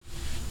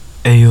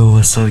Hey yo,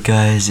 what's up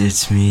guys?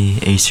 It's me,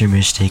 Acer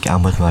Mistake.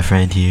 I'm with my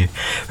friend here.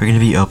 We're gonna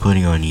be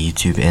uploading on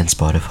YouTube and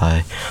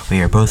Spotify. We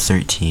are both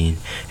 13,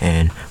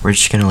 and we're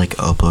just gonna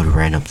upload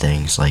random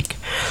things, like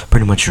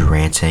pretty much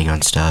ranting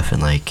on stuff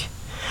and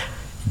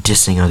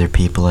dissing other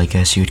people, I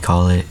guess you'd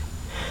call it.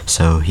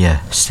 So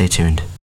yeah, stay tuned.